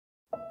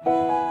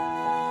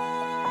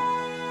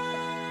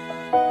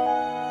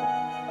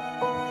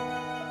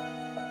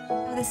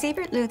The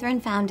Siebert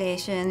Lutheran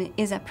Foundation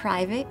is a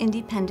private,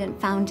 independent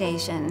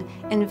foundation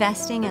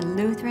investing in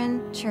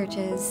Lutheran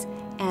churches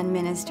and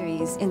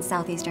ministries in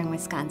southeastern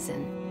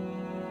Wisconsin.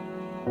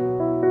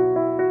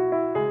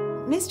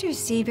 Mr.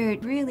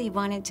 Siebert really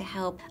wanted to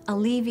help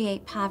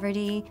alleviate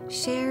poverty,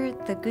 share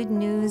the good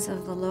news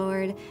of the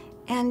Lord,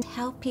 and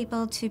help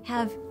people to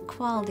have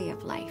quality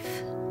of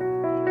life.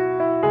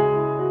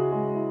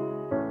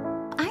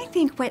 I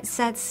think what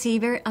sets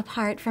Siebert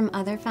apart from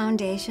other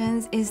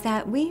foundations is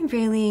that we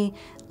really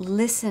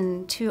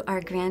listen to our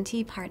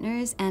grantee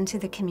partners and to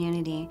the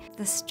community.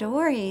 The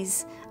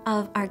stories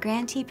of our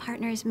grantee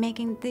partners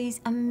making these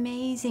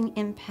amazing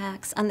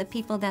impacts on the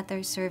people that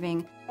they're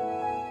serving,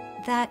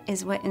 that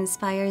is what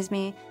inspires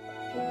me.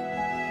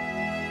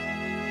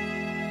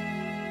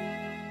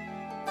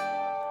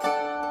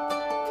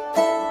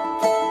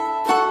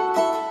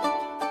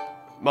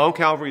 Mount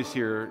Calvary is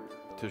here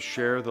to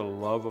share the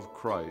love of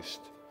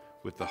Christ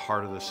with the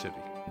heart of the city,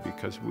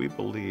 because we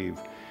believe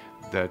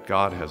that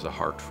God has a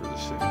heart for the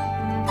city.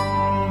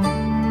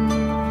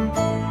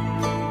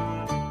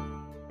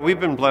 We've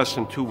been blessed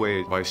in two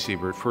ways by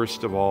Siebert.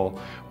 First of all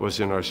was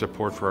in our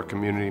support for our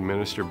community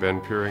minister,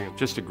 Ben Peering.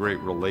 Just a great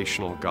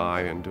relational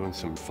guy and doing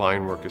some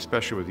fine work,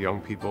 especially with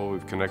young people.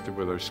 We've connected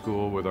with our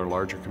school, with our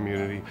larger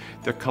community.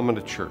 They're coming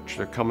to church,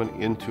 they're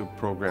coming into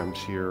programs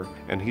here,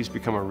 and he's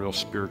become a real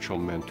spiritual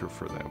mentor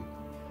for them.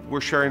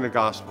 We're sharing the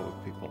gospel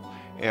with people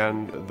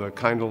and the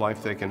kind of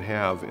life they can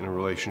have in a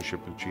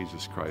relationship with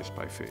Jesus Christ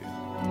by faith.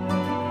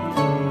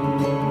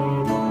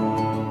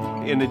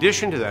 In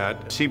addition to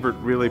that, Siebert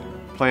really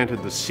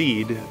planted the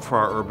seed for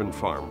our urban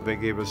farm. They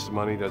gave us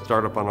money to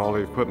start up on all the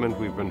equipment.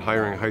 We've been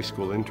hiring high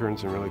school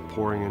interns and really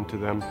pouring into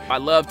them. I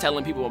love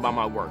telling people about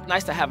my work.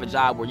 Nice to have a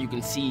job where you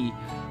can see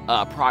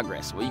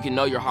progress, where you can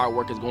know your hard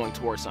work is going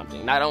towards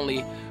something, not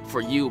only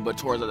for you, but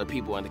towards other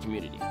people in the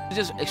community. It's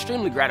just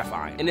extremely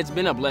gratifying, and it's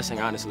been a blessing,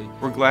 honestly.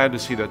 We're glad to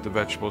see that the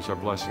vegetables are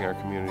blessing our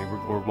community.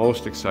 We're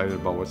most excited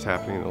about what's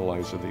happening in the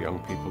lives of the young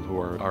people who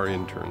are our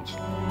interns.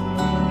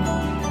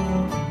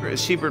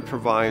 Siebert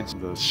provides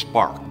the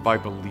spark by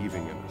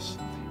believing in us,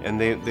 and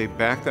they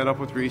back that up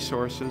with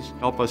resources,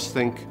 help us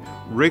think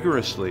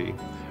rigorously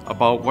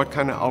about what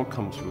kind of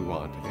outcomes we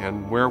want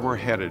and where we're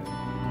headed.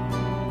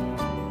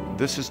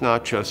 This is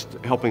not just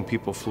helping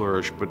people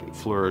flourish, but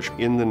flourish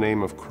in the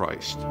name of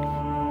Christ.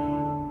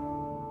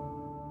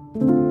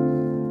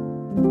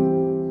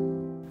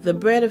 The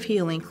Bread of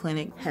Healing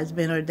Clinic has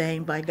been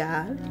ordained by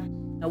God.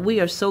 We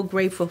are so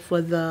grateful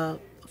for the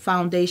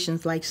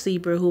foundations like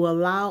Siebert who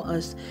allow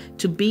us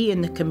to be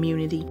in the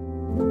community.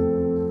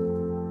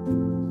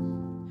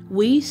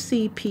 We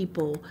see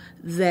people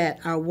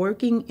that are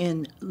working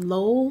in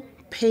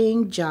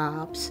low-paying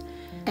jobs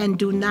and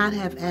do not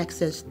have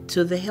access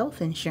to the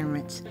health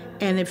insurance.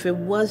 And if it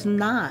was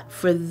not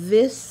for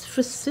this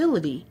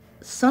facility,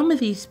 some of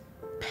these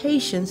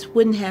patients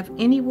wouldn't have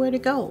anywhere to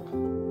go.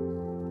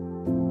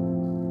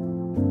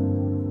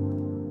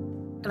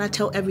 And I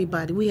tell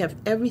everybody, we have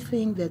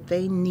everything that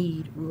they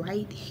need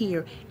right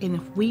here. And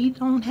if we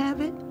don't have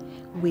it,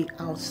 we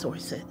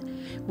outsource it.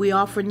 We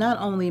offer not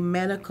only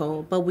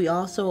medical, but we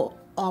also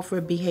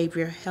offer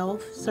behavioral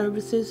health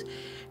services,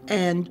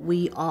 and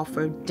we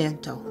offer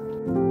dental.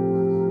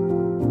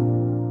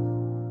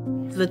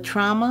 The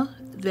trauma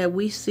that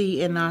we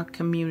see in our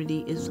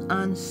community is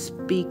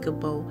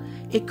unspeakable.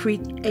 It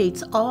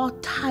creates all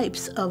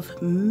types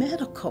of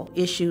medical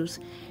issues.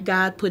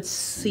 God puts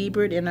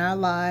Siebert in our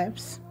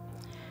lives,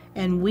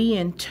 and we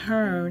in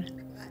turn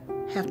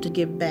have to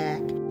give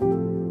back.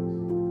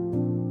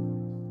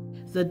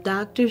 The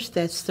doctors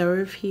that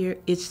serve here,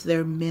 it's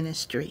their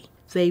ministry.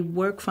 They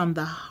work from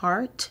the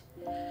heart,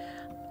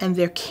 and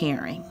they're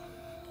caring.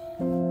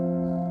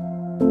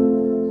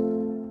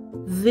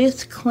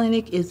 This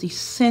clinic is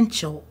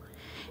essential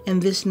in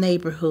this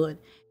neighborhood.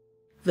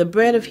 The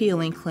Bread of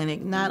Healing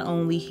Clinic not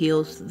only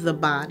heals the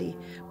body,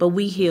 but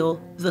we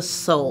heal the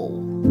soul.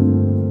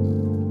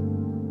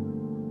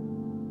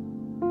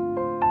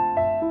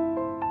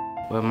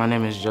 Well, my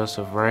name is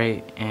Joseph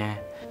Wright, and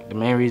the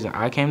main reason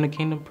I came to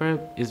Kingdom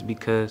Prep is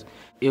because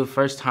it was the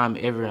first time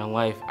ever in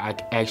life I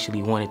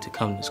actually wanted to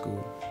come to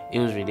school. It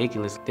was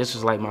ridiculous. This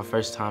was like my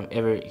first time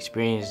ever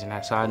experiencing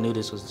that, so I knew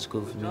this was the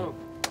school for me.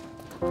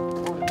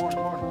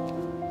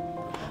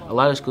 A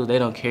lot of schools, they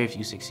don't care if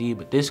you succeed,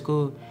 but this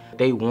school,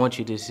 they want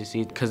you to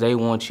succeed because they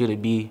want you to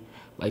be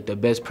like the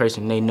best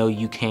person they know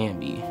you can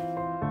be.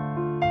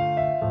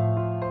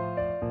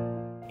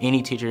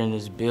 Any teacher in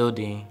this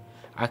building,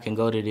 I can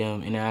go to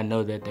them and I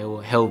know that they will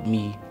help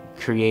me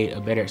create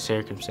a better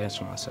circumstance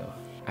for myself.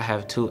 I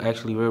have two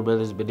actually real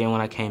brothers, but then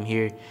when I came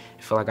here,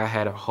 I felt like I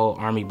had a whole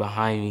army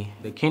behind me.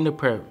 The Kingdom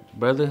Prep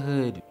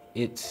Brotherhood,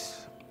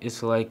 it's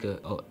like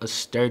a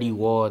sturdy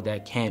wall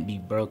that can't be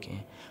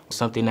broken.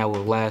 Something that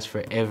will last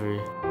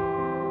forever.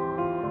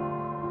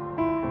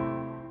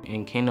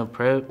 In Kingdom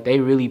Prep, they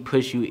really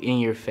push you in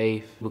your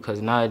faith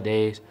because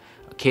nowadays,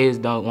 kids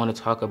don't want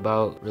to talk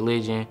about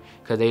religion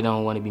because they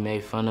don't want to be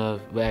made fun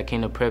of. But at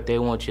Kingdom Prep, they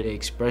want you to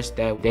express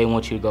that. They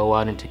want you to go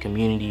out into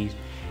communities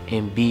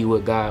and be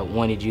what God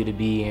wanted you to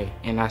be,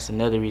 and that's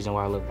another reason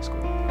why I love the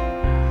school.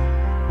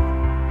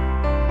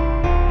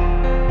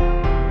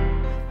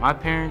 My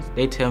parents,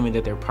 they tell me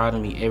that they're proud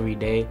of me every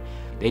day.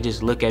 They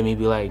just look at me and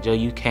be like, Joe,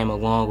 you came a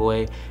long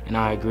way, and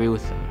I agree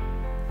with them.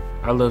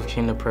 I love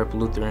Kingdom Prep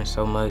Lutheran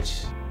so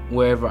much.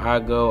 Wherever I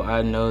go,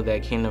 I know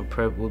that Kingdom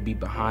Prep will be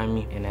behind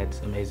me, and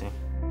that's amazing.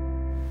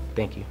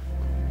 Thank you.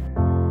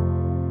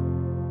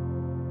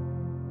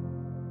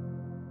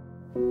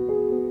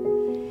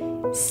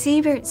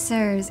 Siebert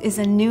Serves is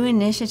a new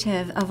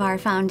initiative of our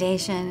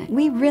foundation.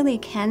 We really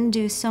can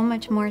do so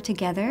much more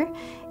together,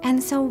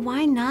 and so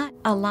why not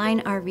align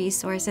our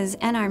resources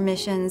and our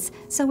missions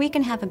so we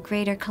can have a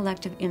greater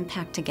collective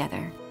impact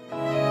together?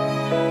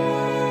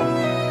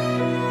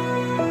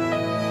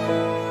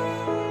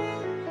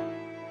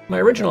 My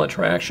original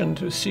attraction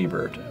to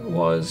Siebert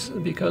was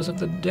because of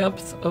the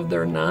depth of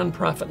their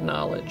nonprofit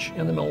knowledge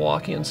in the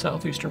Milwaukee and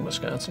southeastern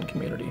Wisconsin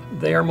community.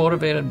 They are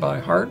motivated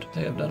by heart.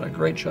 They have done a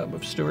great job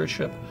of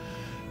stewardship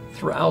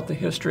throughout the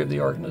history of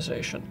the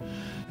organization.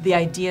 The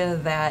idea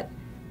that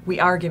we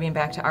are giving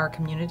back to our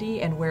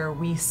community and where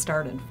we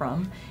started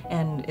from,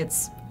 and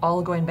it's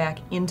all going back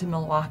into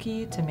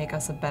Milwaukee to make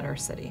us a better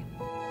city.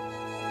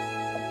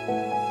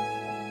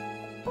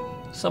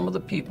 Some of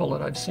the people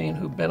that I've seen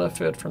who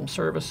benefit from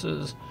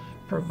services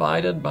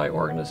provided by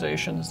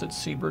organizations that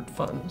Siebert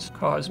funds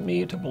cause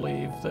me to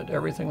believe that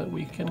everything that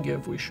we can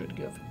give, we should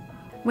give.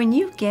 When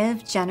you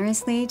give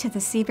generously to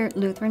the Siebert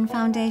Lutheran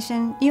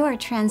Foundation, you are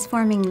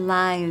transforming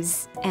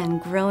lives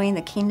and growing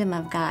the kingdom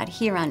of God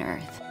here on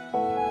earth.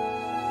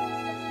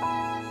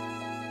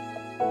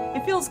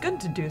 It feels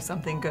good to do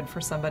something good for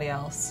somebody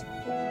else.